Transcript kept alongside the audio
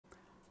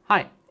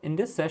Hi, in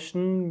this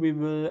session we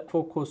will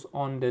focus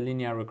on the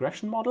linear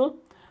regression model,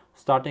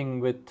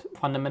 starting with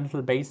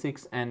fundamental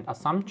basics and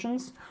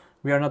assumptions.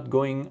 We are not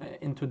going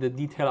into the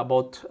detail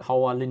about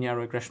how a linear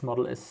regression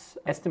model is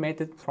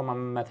estimated from a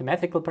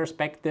mathematical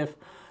perspective.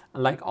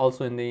 Like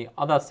also in the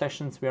other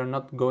sessions, we are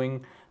not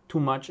going too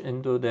much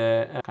into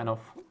the kind of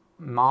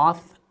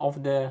math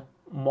of the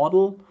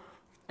model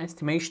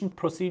estimation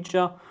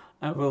procedure.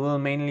 We will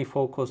mainly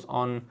focus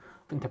on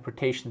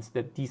interpretations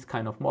that these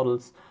kind of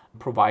models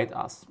provide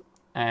us.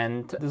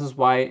 And this is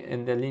why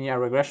in the linear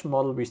regression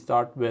model we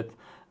start with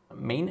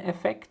main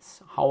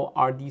effects. How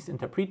are these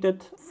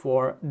interpreted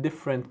for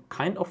different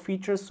kind of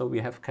features? So we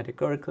have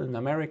categorical,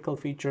 numerical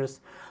features,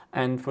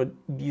 and for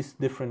these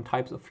different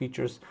types of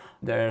features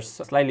there's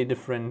a slightly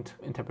different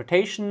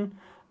interpretation.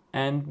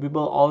 And we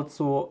will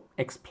also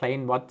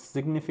explain what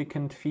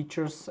significant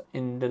features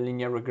in the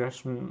linear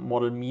regression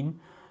model mean,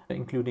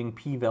 including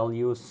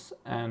p-values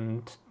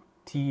and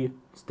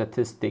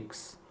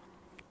t-statistics.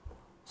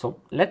 So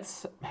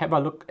let's have a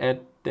look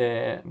at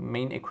the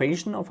main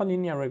equation of a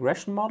linear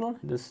regression model.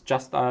 This is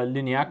just a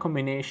linear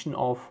combination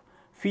of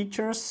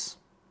features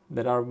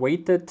that are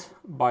weighted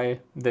by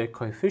the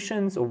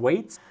coefficients or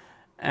weights.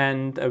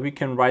 And we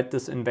can write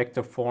this in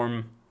vector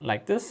form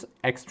like this: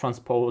 x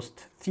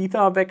transposed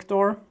theta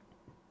vector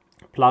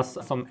plus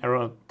some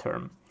error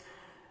term.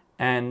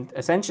 And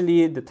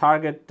essentially the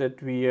target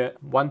that we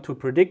want to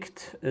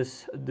predict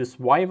is this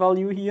y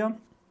value here.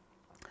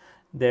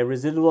 The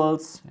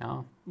residuals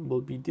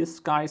will be these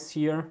guys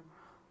here.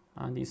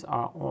 These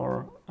are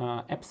our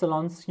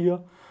epsilons here,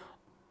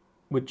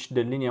 which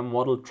the linear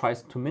model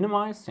tries to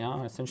minimize.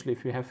 Essentially,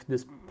 if you have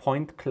this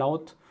point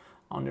cloud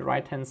on the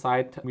right hand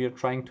side, we are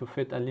trying to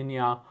fit a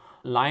linear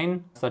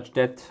line such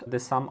that the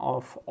sum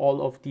of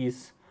all of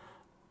these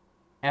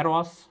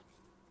errors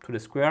to the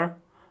square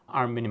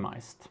are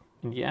minimized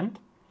in the end.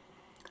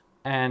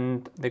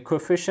 And the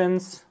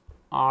coefficients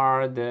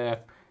are the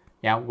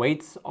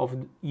weights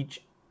of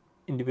each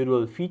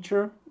individual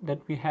feature that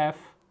we have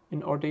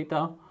in our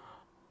data,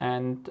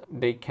 and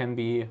they can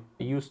be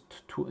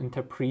used to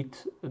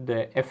interpret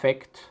the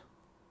effect,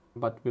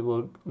 but we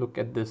will look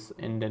at this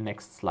in the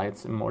next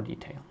slides in more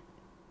detail.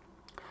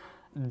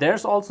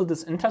 There's also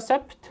this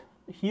intercept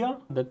here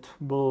that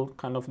will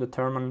kind of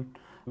determine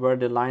where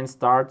the line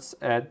starts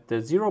at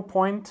the 0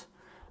 point.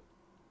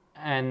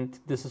 And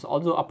this is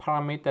also a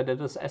parameter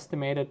that is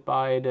estimated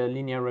by the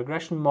linear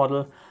regression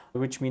model,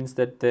 which means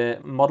that the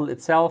model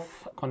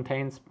itself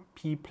contains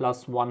p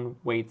plus 1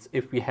 weights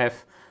if we have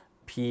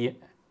p,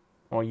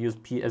 or use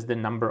p as the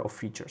number of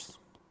features.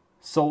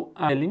 So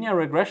the linear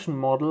regression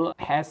model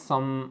has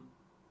some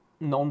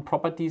known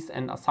properties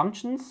and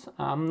assumptions.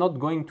 I'm not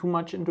going too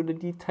much into the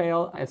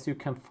detail, as you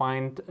can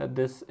find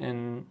this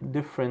in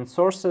different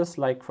sources,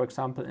 like for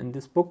example in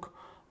this book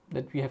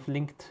that we have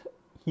linked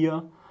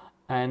here.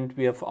 And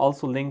we have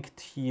also linked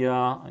here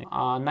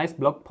a nice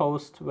blog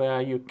post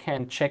where you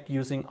can check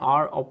using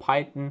R or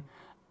Python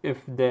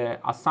if the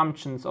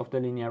assumptions of the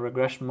linear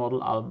regression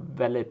model are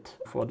valid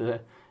for the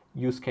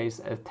use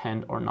case at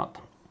hand or not.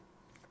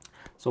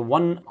 So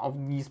one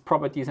of these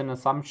properties and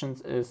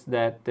assumptions is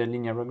that the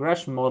linear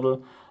regression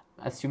model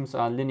assumes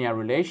a linear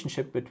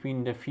relationship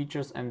between the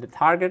features and the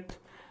target.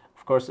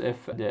 Of course,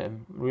 if the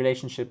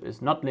relationship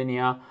is not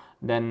linear,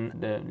 then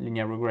the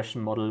linear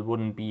regression model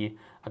wouldn't be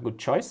a good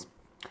choice.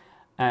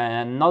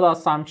 Another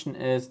assumption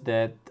is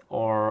that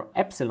our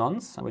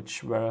epsilons,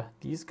 which were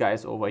these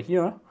guys over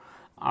here,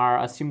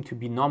 are assumed to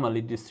be normally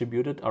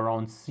distributed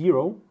around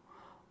 0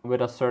 with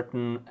a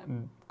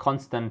certain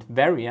constant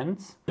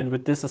variance. And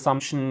with this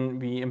assumption,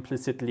 we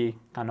implicitly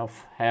kind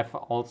of have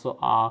also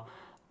a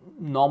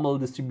normal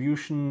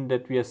distribution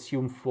that we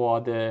assume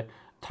for the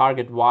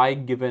target y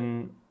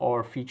given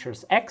our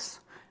features x.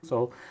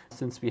 So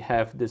since we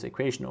have this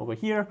equation over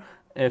here,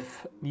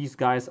 if these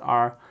guys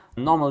are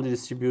normally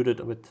distributed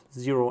with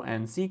 0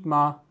 and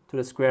sigma to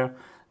the square,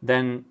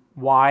 then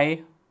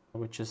y,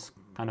 which is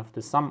kind of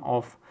the sum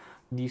of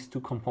these two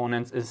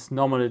components, is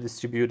normally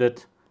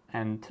distributed,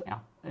 and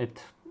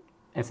it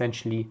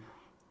essentially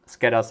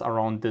scatters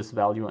around this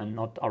value and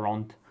not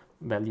around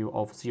value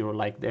of 0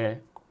 like the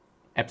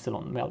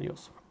epsilon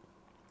values.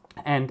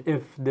 And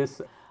if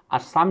this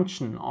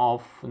assumption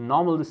of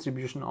normal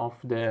distribution of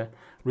the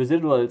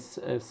residuals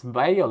is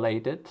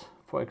violated,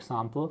 for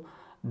example,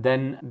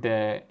 then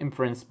the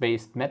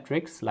inference-based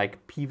metrics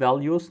like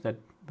p-values that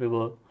we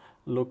will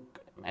look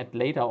at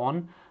later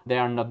on, they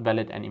are not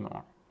valid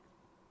anymore.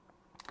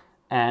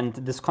 And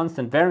this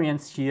constant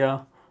variance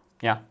here,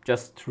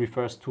 just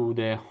refers to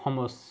the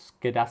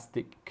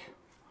homoscedastic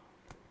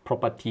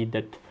property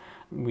that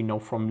we know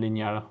from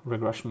linear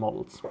regression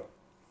models.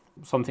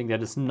 Something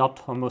that is not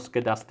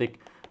homoscedastic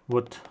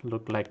would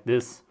look like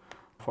this.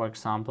 For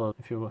example,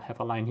 if you have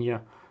a line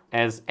here,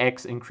 as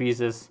x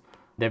increases,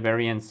 the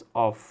variance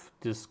of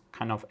this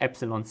kind of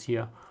epsilons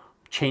here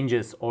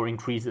changes or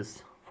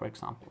increases, for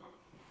example.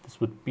 This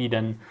would be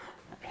then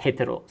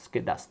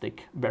heteroscedastic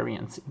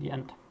variance in the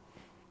end.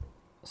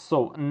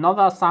 So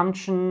another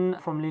assumption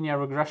from linear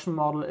regression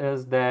model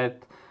is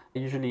that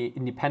Usually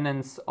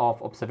independence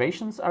of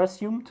observations are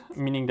assumed,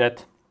 meaning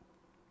that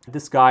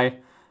this guy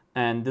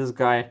and this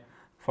guy,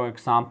 for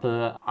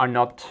example, are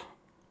not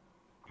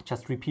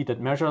just repeated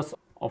measures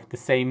of the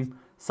same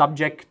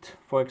subject.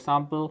 For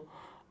example,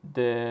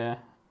 the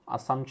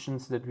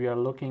assumptions that we are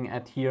looking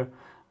at here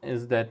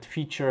is that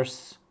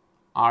features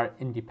are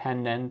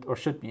independent or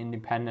should be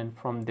independent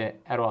from the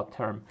error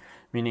term,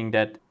 meaning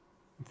that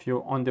if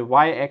you on the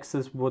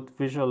y-axis would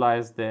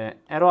visualize the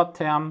error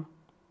term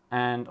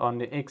and on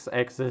the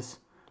x-axis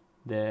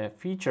the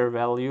feature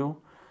value,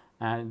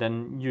 and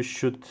then you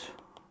should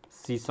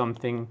see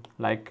something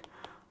like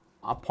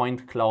a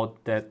point cloud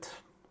that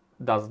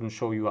doesn't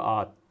show you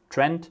a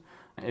trend.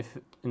 If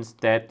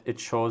instead it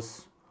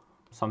shows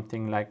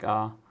something like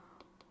a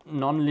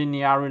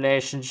nonlinear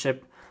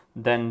relationship,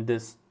 then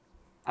this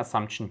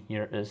assumption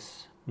here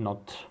is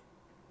not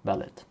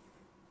valid.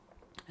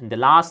 And the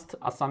last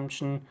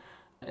assumption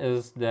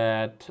is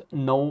that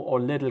no or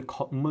little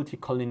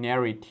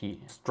multicollinearity,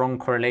 strong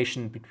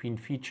correlation between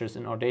features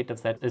in our data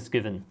set is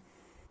given.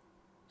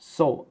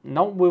 So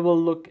now we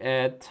will look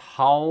at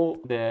how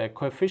the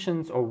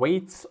coefficients or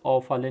weights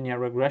of a linear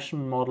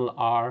regression model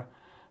are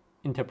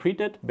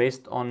interpreted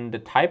based on the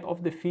type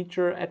of the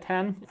feature at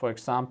hand. For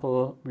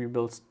example, we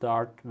will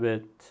start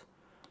with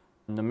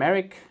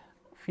numeric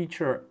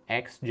feature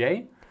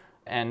xj,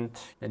 and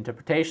the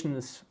interpretation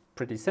is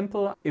pretty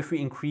simple. If we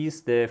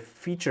increase the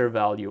feature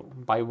value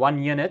by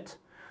 1 unit,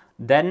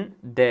 then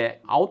the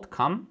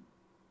outcome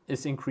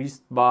is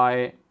increased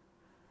by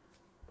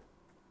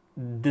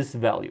this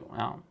value,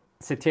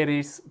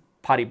 ceteris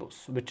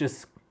paribus, which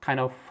is kind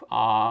of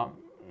a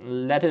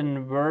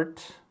Latin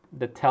word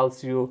that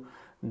tells you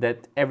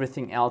that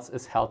everything else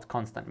is held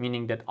constant,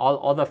 meaning that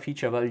all other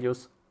feature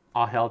values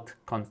are held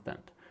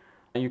constant.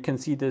 You can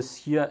see this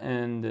here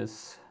in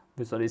this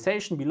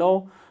visualization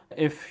below.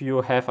 If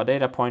you have a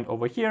data point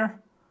over here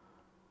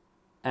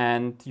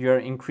and you're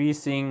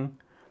increasing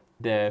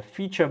the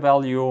feature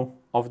value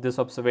of this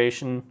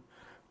observation,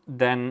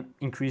 then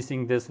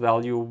increasing this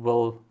value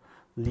will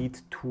lead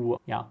to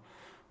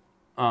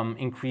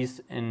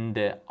increase in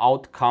the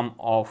outcome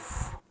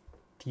of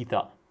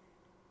theta,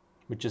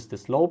 which is the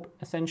slope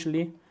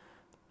essentially.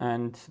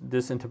 And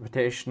this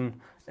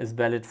interpretation is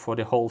valid for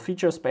the whole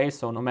feature space.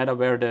 So no matter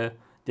where the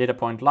data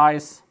point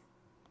lies,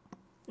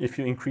 if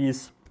you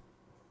increase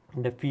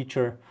the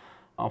feature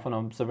of an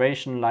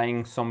observation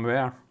lying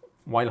somewhere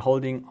while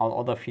holding all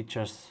other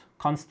features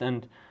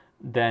constant,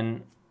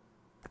 then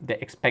the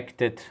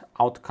expected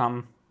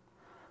outcome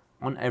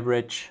on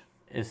average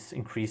is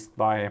increased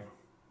by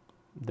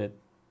the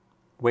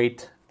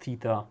weight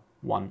theta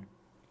 1.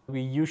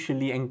 We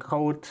usually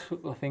encode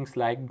things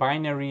like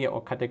binary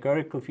or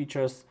categorical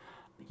features,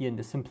 here in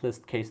the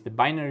simplest case the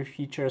binary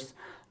features,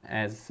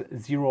 as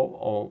 0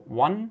 or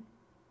 1.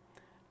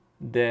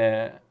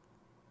 The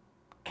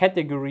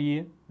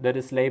category that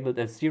is labeled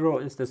as 0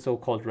 is the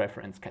so-called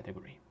reference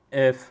category.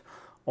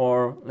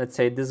 Or let's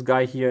say this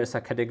guy here is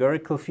a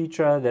categorical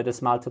feature that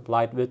is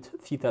multiplied with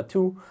theta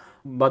 2,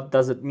 but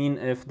does it mean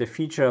if the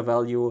feature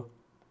value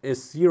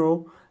is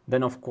 0,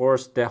 then of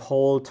course the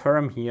whole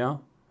term here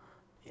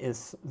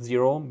is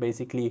 0.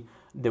 Basically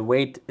the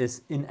weight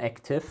is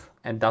inactive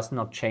and does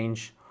not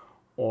change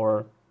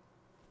or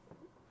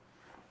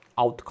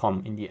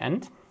outcome in the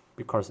end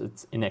because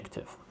it's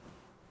inactive.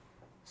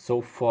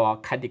 So for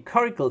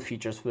categorical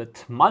features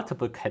with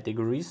multiple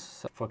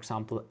categories, for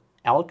example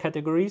L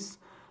categories,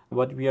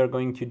 what we are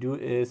going to do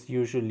is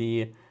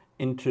usually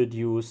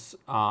introduce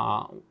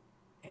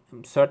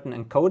certain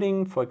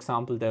encoding, for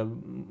example the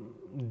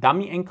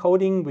dummy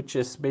encoding, which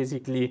is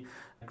basically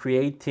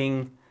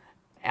creating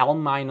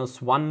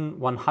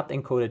L-1 hot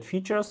encoded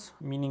features,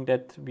 meaning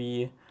that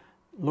we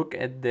look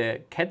at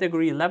the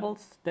category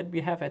levels that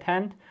we have at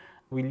hand.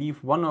 We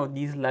leave one of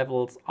these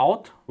levels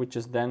out, which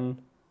is then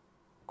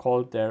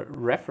called the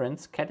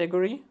reference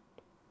category.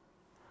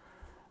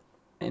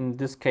 In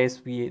this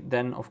case, we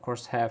then of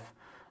course have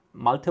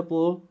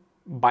multiple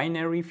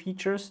binary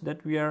features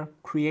that we are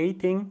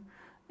creating.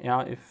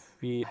 If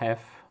we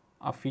have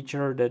a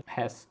feature that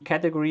has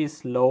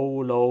categories low,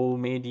 low,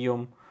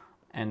 medium,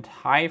 and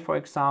high, for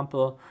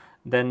example,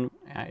 then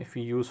if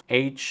we use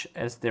H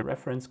as the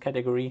reference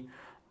category,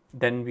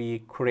 then we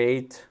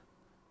create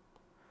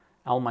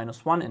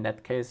L-1, in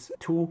that case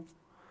 2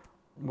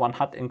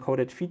 1-hot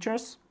encoded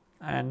features,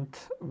 and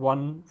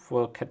one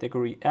for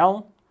category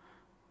L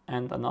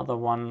and another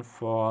one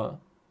for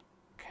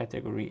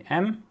category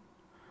M.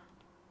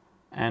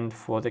 And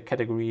for the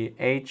category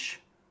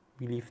H,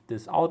 we leave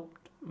this out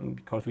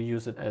because we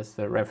use it as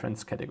the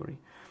reference category.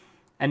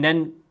 And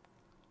then,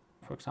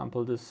 for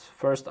example, this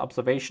first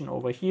observation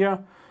over here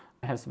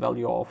has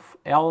value of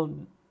L,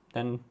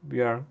 then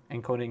we are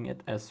encoding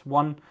it as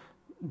 1.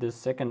 The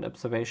second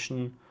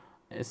observation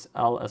is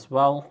L as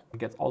well, it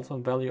gets also a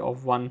value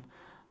of 1.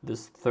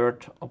 This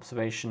third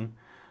observation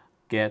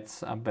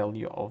gets a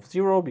value of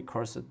 0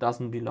 because it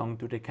doesn't belong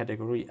to the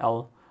category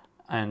L,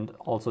 and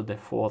also the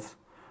fourth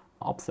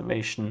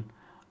observation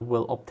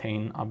will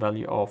obtain a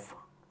value of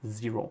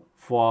 0.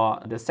 For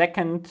the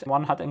second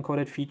 1-hot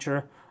encoded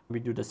feature, we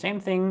do the same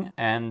thing,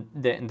 and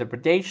the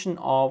interpretation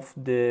of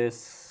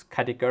this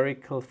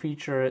categorical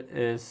feature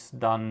is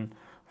done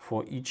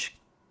for each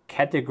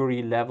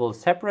category level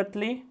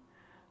separately.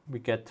 We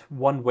get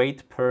one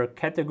weight per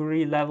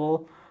category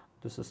level.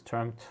 This is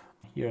termed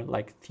here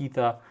like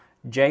theta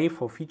j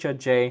for feature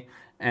j,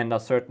 and a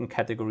certain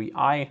category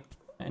I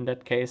in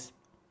that case.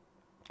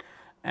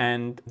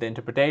 And the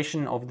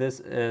interpretation of this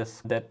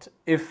is that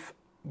if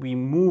we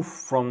move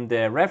from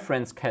the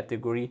reference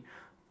category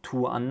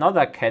to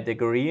another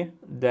category,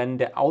 then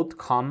the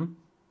outcome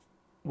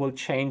will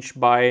change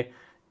by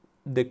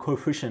the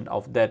coefficient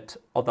of that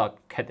other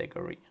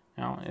category.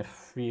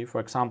 If we, for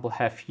example,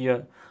 have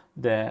here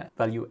the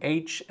value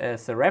h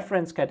as a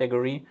reference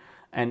category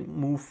and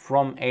move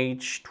from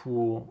h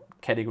to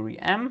category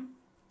m,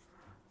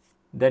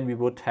 then we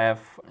would have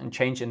a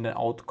change in the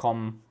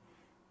outcome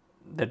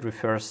that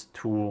refers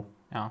to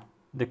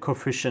the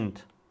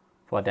coefficient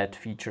for that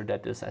feature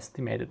that is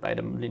estimated by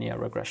the linear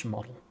regression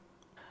model.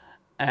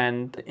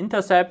 And the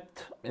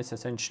intercept is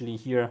essentially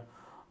here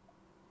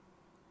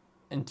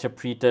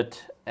interpreted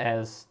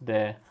as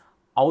the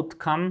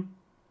outcome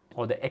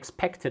or the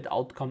expected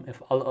outcome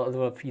if all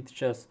other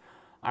features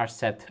are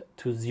set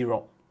to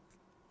 0.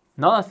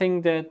 Another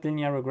thing that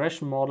linear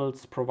regression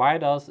models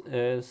provide us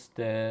is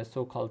the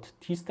so-called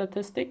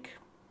t-statistic,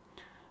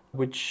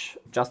 which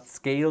just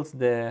scales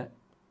the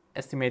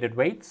estimated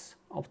weights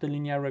of the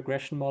linear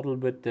regression model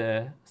with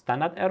the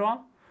standard error.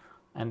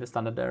 And the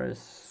standard error is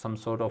some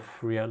sort of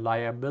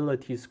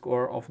reliability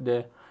score of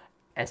the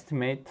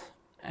estimate.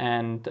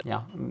 And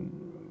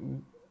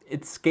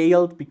it's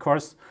scaled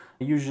because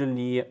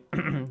usually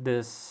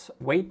this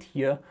weight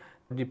here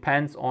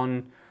depends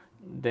on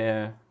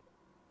the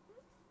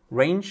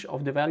range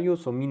of the value.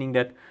 So meaning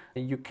that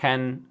you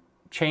can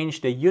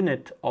change the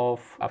unit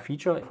of a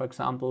feature, for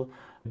example,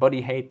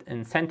 body height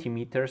in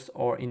centimeters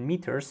or in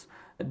meters.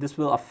 This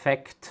will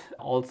affect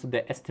also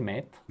the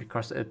estimate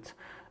because it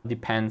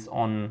depends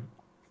on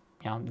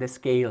the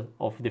scale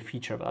of the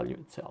feature value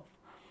itself.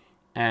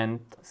 And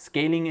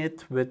scaling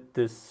it with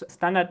this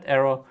standard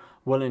error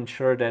will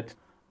ensure that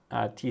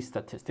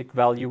t-statistic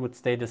value would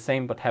stay the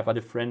same but have a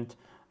different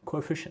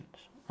coefficient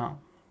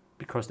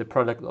because the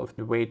product of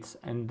the weights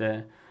and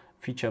the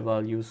feature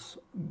values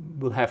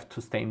will have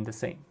to stay the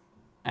same.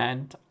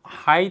 And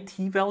high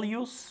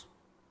t-values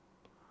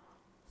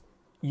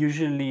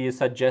usually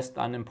suggest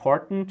an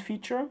important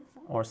feature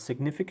or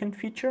significant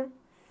feature.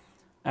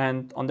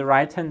 And on the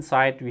right-hand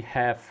side, we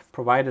have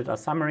provided a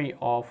summary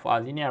of a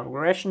linear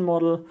regression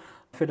model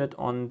fitted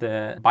on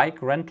the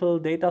bike rental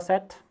data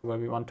set, where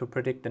we want to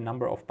predict the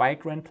number of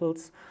bike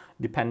rentals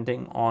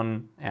depending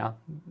on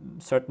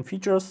certain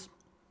features,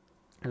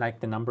 like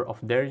the number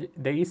of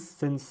days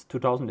since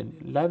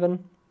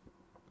 2011,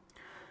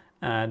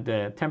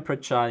 the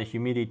temperature,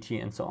 humidity,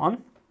 and so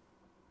on.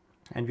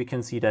 And we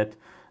can see that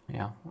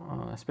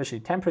especially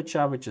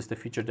temperature, which is the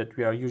feature that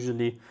we are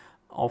usually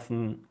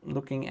often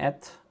looking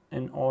at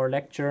in our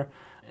lecture,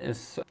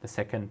 is the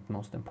second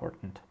most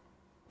important.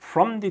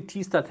 From the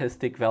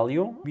t-statistic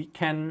value, we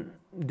can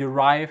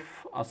derive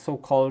a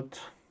so-called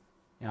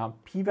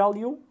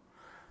p-value.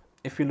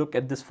 If you look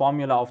at this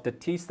formula of the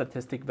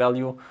t-statistic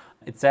value,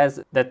 it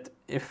says that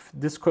if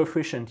this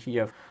coefficient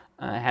here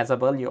has a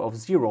value of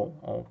 0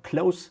 or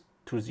close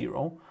to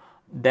 0,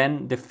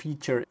 then the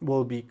feature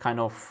will be kind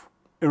of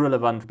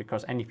irrelevant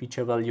because any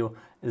feature value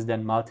is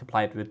then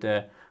multiplied with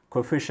the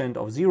coefficient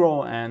of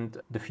 0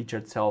 and the feature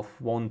itself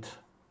won't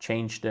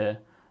change the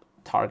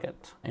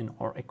target in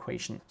our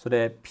equation. So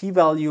the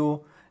p-value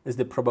is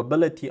the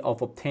probability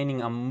of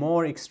obtaining a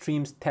more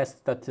extreme test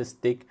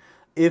statistic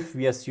if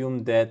we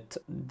assume that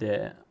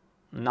the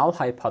null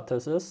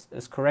hypothesis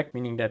is correct,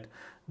 meaning that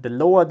the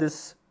lower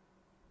this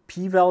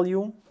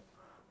p-value,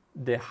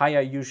 the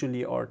higher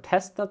usually our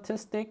test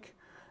statistic,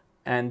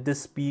 and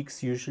this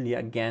speaks usually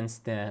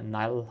against the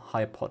null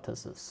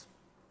hypothesis.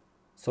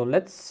 So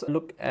let's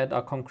look at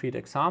a concrete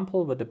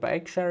example with the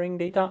bike sharing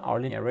data. Our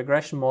linear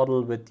regression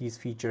model with these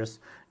features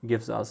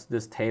gives us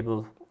this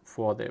table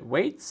for the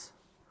weights,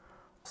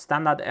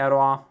 standard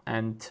error,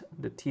 and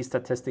the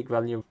t-statistic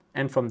value.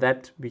 And from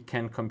that, we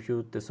can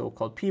compute the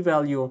so-called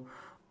p-value,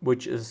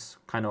 which is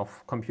kind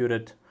of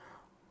computed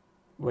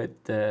with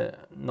the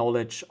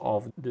knowledge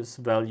of this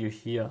value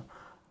here.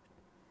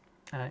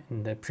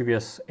 In the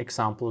previous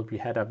example, we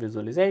had a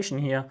visualization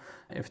here.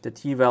 If the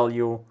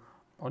t-value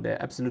or the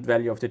absolute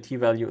value of the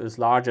t-value is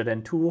larger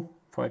than 2,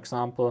 for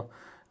example,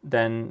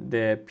 then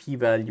the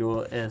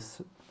p-value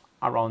is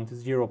around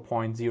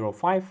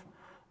 0.05.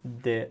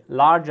 The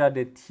larger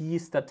the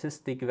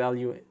t-statistic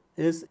value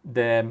is,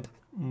 the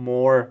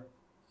more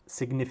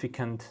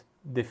significant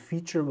the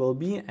feature will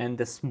be and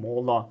the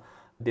smaller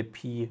the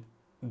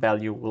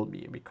p-value will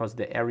be, because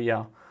the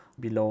area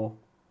below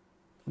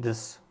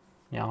this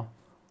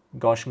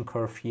Gaussian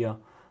curve here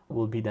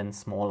will be then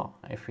smaller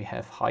if we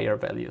have higher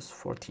values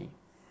for t.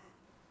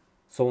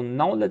 So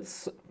now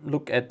let's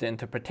look at the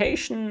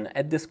interpretation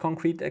at this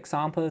concrete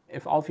example.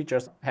 If all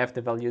features have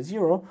the value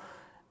 0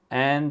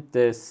 and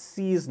the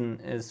season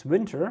is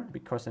winter,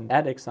 because in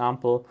that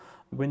example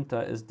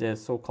winter is the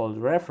so-called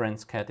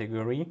reference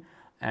category,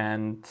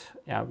 and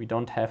yeah, we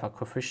don't have a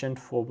coefficient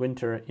for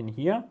winter in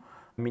here,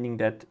 meaning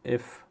that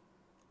if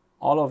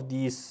all of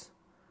these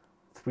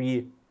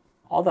three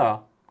other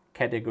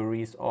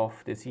categories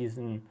of the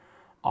season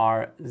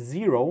are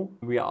 0,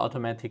 we are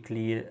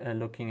automatically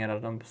looking at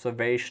an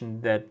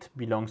observation that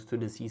belongs to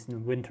the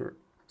season winter.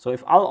 So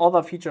if all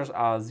other features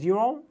are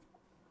 0,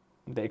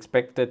 the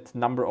expected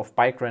number of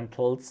bike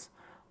rentals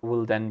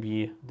will then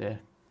be the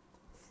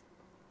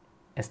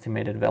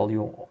estimated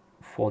value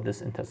for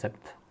this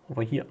intercept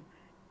over here,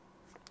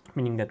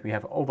 meaning that we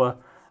have a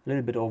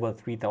little bit over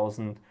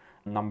 3,000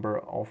 number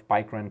of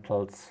bike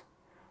rentals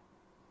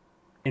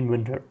in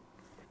winter.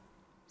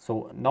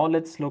 So now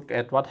let's look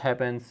at what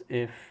happens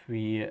if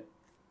we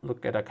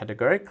look at a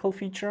categorical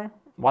feature.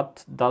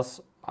 What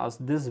does us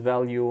this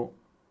value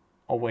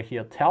over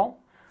here tell?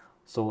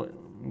 So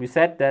we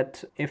said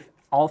that if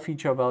all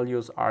feature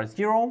values are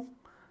 0,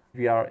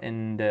 we are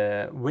in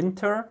the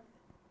winter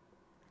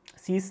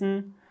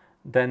season,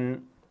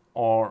 then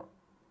our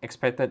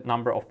expected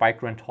number of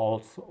bike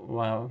rentals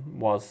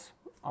was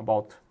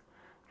about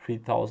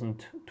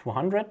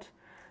 3,200.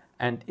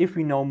 And if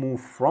we now move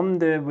from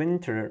the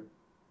winter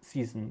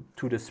season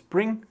to the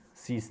spring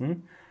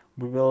season,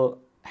 we will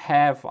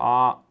have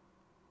a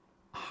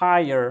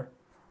higher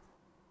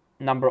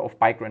number of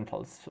bike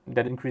rentals.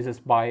 That increases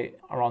by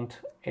around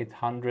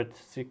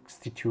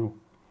 862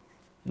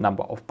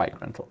 number of bike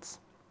rentals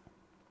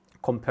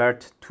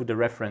compared to the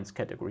reference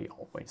category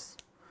always.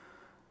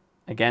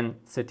 Again,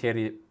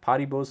 ceteris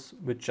paribus,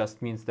 which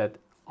just means that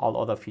all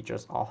other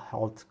features are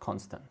held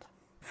constant.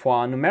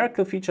 For a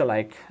numerical feature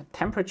like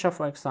temperature,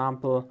 for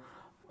example,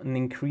 an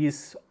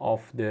increase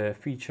of the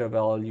feature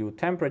value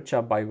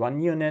temperature by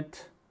 1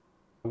 unit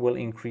will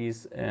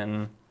increase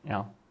in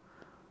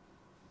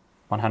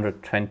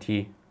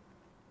 120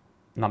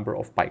 number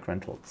of bike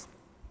rentals.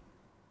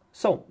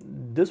 So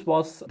this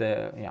was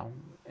the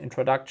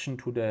introduction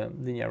to the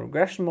linear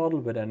regression model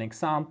with an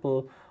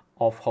example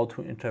of how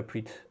to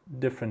interpret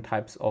different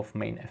types of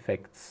main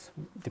effects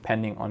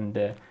depending on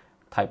the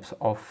types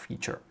of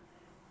feature.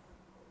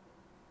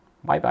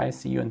 Bye bye,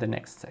 see you in the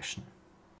next session.